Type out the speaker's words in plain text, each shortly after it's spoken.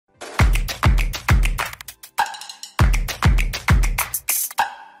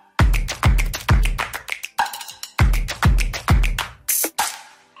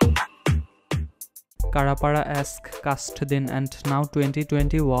Para Aşk cast then and now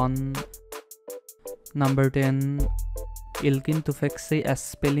 2021. Number 10. İlkin Tüfekçi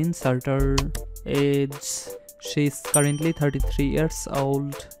as Pelin Sartor. Age, she is currently 33 years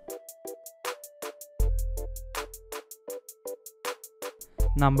old.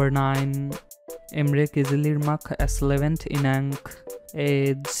 Number 9. Emre Kızılırmak as Levent İnanç.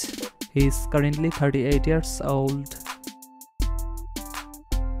 Age, he is currently 38 years old.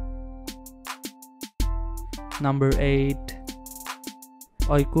 Number 8.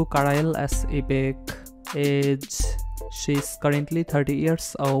 Öykü Karayel as İpek. Age, she is currently 30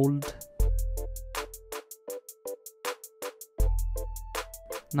 years old.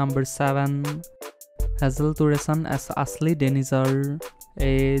 Number 7. Hazel Turesan as Asli Denizar.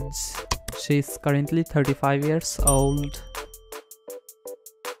 Age, she is currently 35 years old.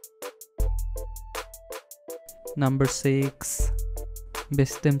 Number 6.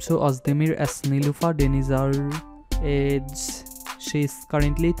 Bestemsu Özdemir as Nilufa Denizar. Age, she is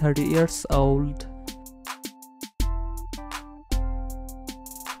currently 30 years old.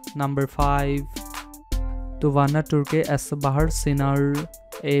 Number 5. Tuvana Türkay as Bahar Sinar.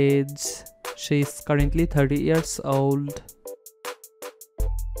 Age, she is currently 30 years old.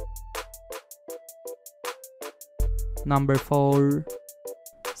 Number 4.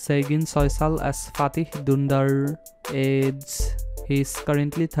 Segin Soysal as Fatih Dündar. Age, he is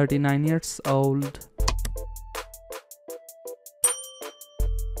currently 39 years old.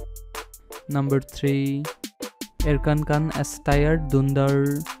 Number 3. Erkan Khan as Tayyar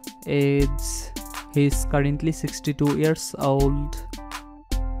Dündar. Age, he is currently 62 years old.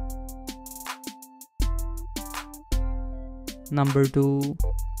 Number 2.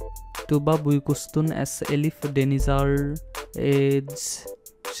 Tuba Büyüküstün as Elif Denizar. Age,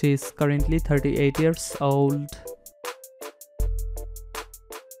 she is currently 38 years old.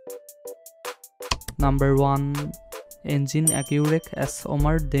 Number 1. Engin Akyürek as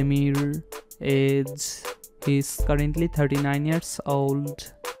Ömer Demir. Age, he is currently 39 years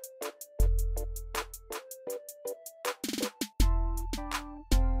old.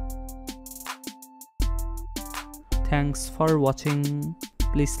 Thanks for watching.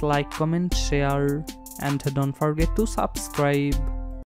 Please like, comment, share, and don't forget to subscribe.